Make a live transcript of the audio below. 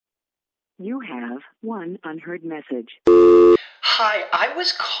You have one unheard message. Hi, I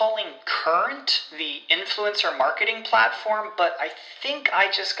was calling Current, the influencer marketing platform, but I think I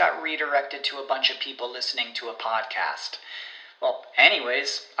just got redirected to a bunch of people listening to a podcast. Well,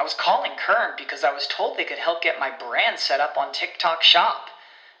 anyways, I was calling Current because I was told they could help get my brand set up on TikTok Shop,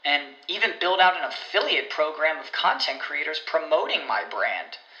 and even build out an affiliate program of content creators promoting my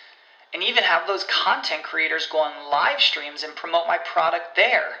brand, and even have those content creators go on live streams and promote my product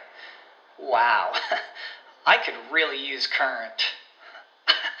there. Wow, I could really use Current.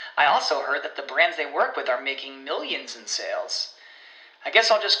 I also heard that the brands they work with are making millions in sales. I guess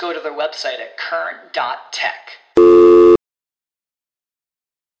I'll just go to their website at current.tech.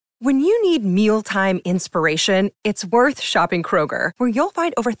 When you need mealtime inspiration, it's worth shopping Kroger, where you'll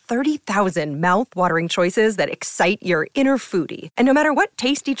find over 30,000 mouth-watering choices that excite your inner foodie. And no matter what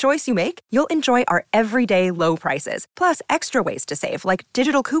tasty choice you make, you'll enjoy our everyday low prices, plus extra ways to save, like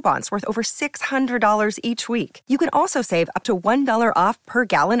digital coupons worth over $600 each week. You can also save up to $1 off per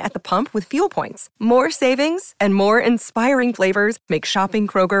gallon at the pump with fuel points. More savings and more inspiring flavors make shopping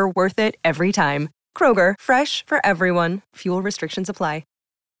Kroger worth it every time. Kroger, fresh for everyone. Fuel restrictions apply.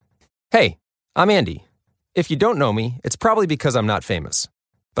 Hey, I'm Andy. If you don't know me, it's probably because I'm not famous.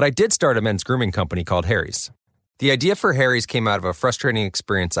 But I did start a men's grooming company called Harry's. The idea for Harry's came out of a frustrating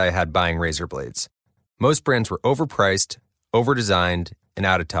experience I had buying razor blades. Most brands were overpriced, overdesigned, and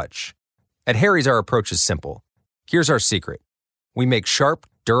out of touch. At Harry's, our approach is simple. Here's our secret. We make sharp,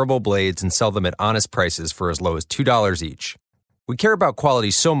 durable blades and sell them at honest prices for as low as $2 each. We care about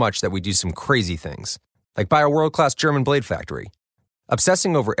quality so much that we do some crazy things, like buy a world-class German blade factory.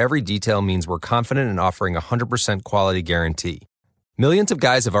 Obsessing over every detail means we're confident in offering a 100% quality guarantee. Millions of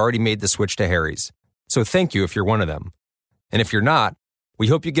guys have already made the switch to Harry's, so thank you if you're one of them. And if you're not, we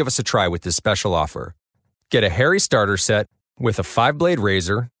hope you give us a try with this special offer. Get a Harry's starter set with a 5-blade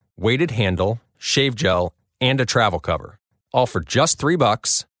razor, weighted handle, shave gel, and a travel cover, all for just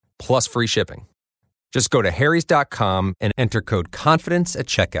 $3 plus free shipping. Just go to harrys.com and enter code CONFIDENCE at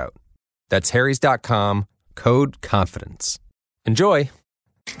checkout. That's harrys.com, code CONFIDENCE. Enjoy.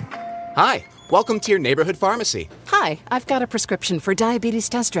 Hi, welcome to your neighborhood pharmacy. Hi, I've got a prescription for diabetes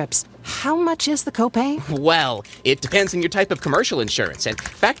test strips. How much is the copay? Well, it depends on your type of commercial insurance and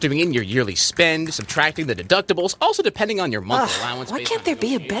factoring in your yearly spend, subtracting the deductibles, also depending on your monthly allowance. Why can't there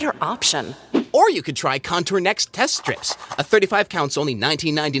be a better option? Or you could try Contour Next test strips. A 35 count's only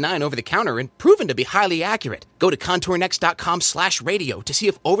 $19.99 over the counter and proven to be highly accurate. Go to contournext.com/radio to see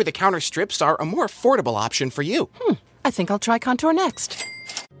if over-the-counter strips are a more affordable option for you. I think I'll try Contour Next.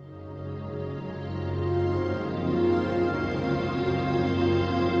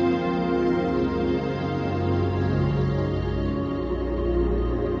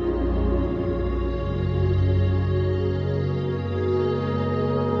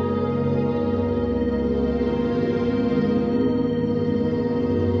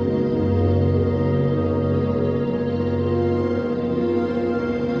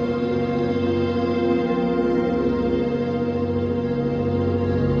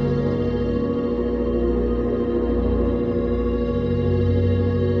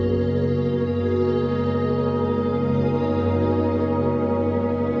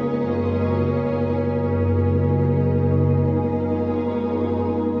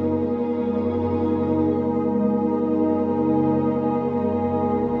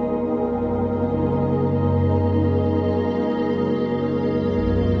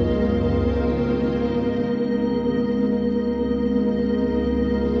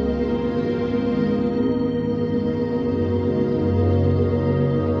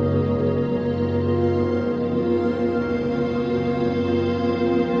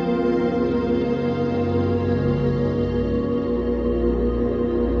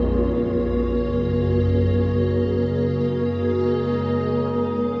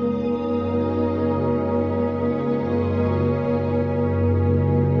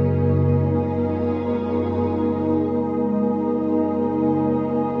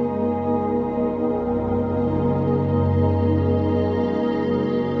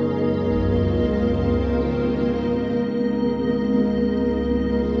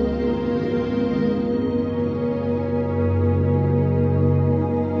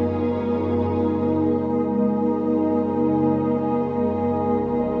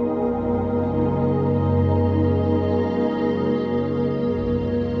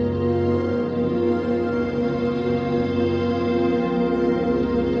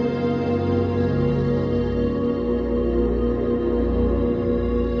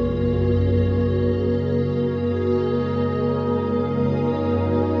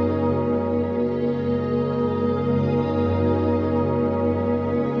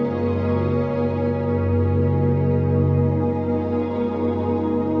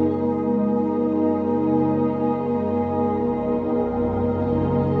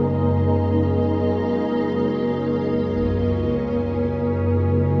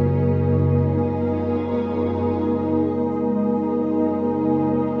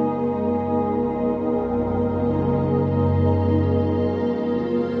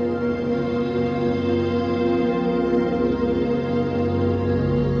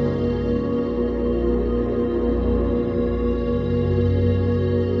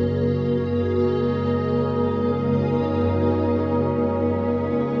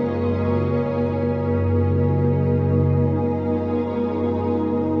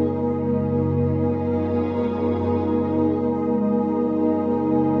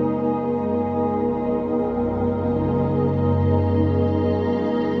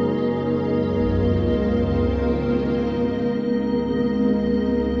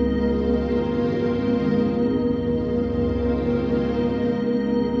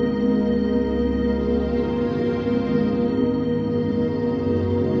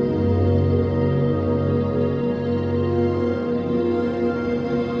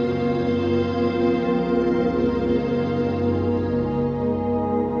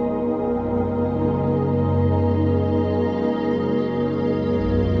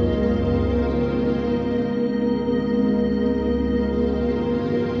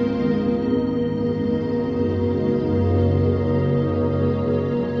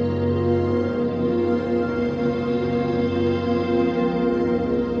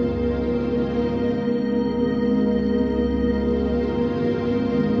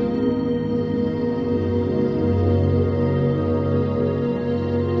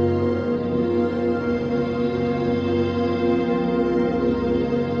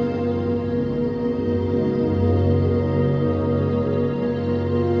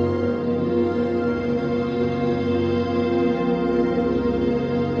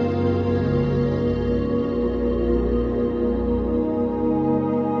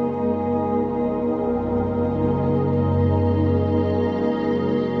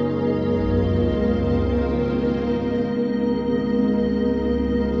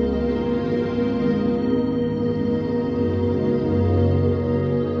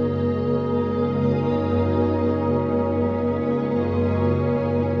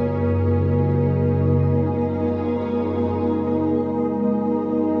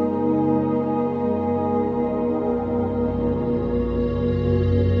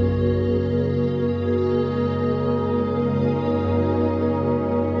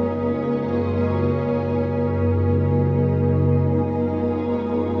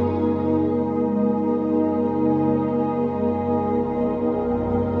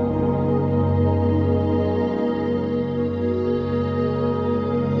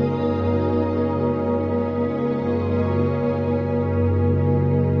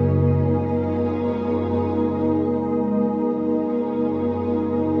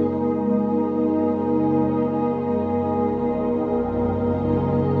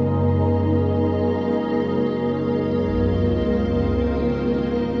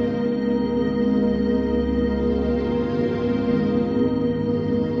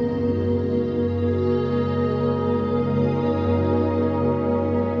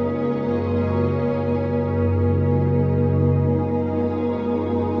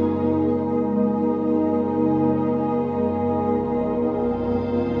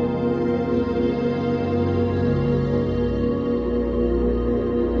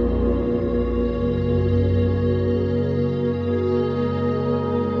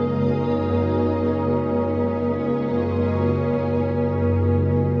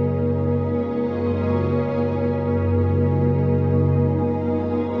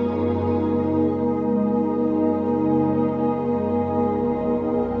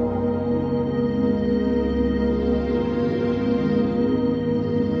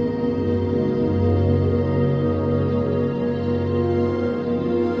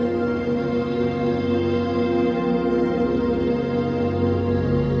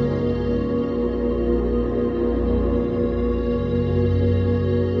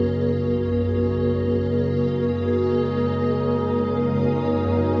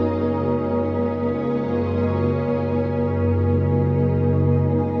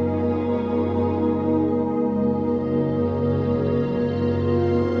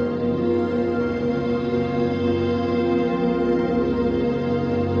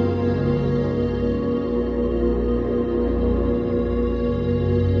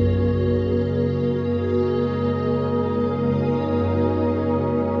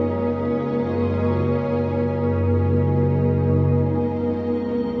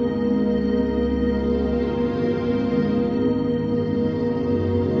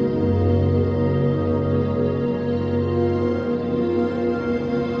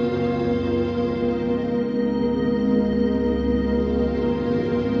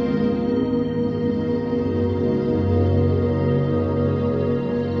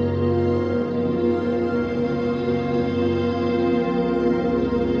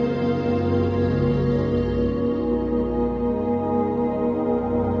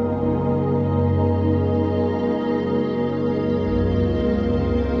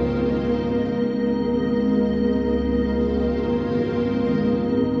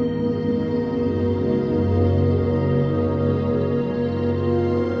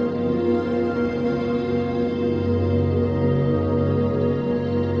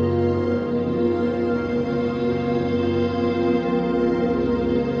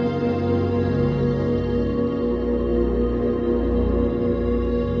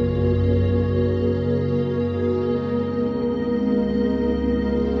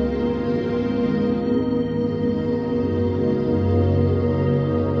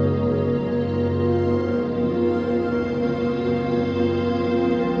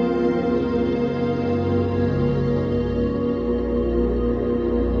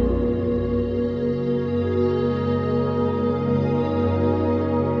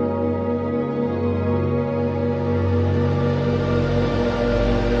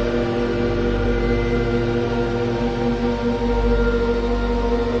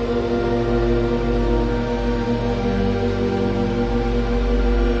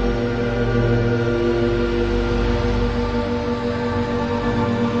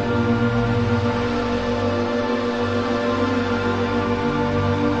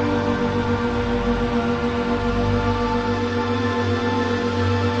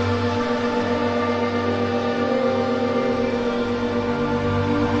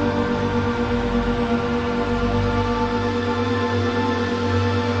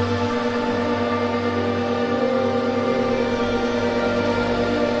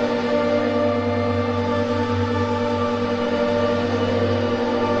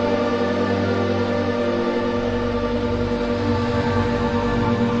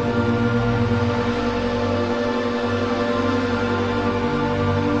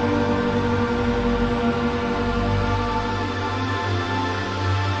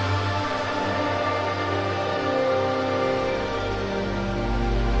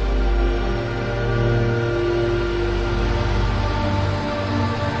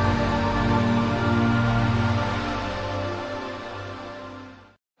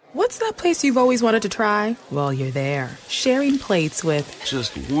 What's that place you've always wanted to try? Well, you're there, sharing plates with...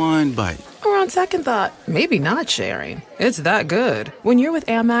 Just one bite. Or on second thought, maybe not sharing. It's that good. When you're with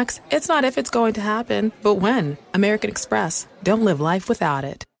Amex, it's not if it's going to happen, but when. American Express. Don't live life without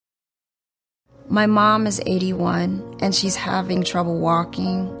it. My mom is 81, and she's having trouble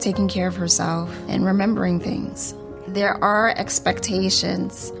walking, taking care of herself, and remembering things. There are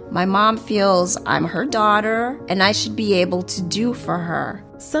expectations. My mom feels I'm her daughter, and I should be able to do for her.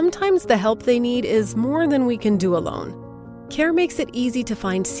 Sometimes the help they need is more than we can do alone. CARE makes it easy to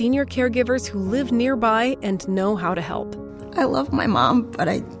find senior caregivers who live nearby and know how to help. I love my mom, but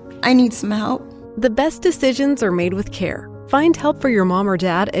I need some help. The best decisions are made with CARE. Find help for your mom or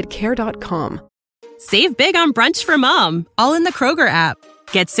dad at care.com. Save big on brunch for mom, all in the Kroger app.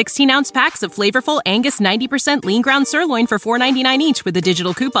 Get 16-ounce packs of flavorful Angus 90% lean ground sirloin for $4.99 each with a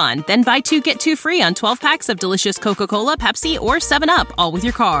digital coupon. Then buy 2, get 2 free on 12 packs of delicious Coca-Cola, Pepsi, or 7-Up, all with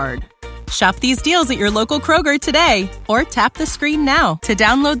your card. Shop these deals at your local Kroger today, or tap the screen now to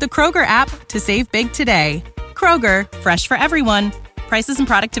download the Kroger app to save big today. Kroger, fresh for everyone. Prices and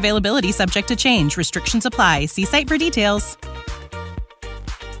product availability subject to change. Restrictions apply. See site for details.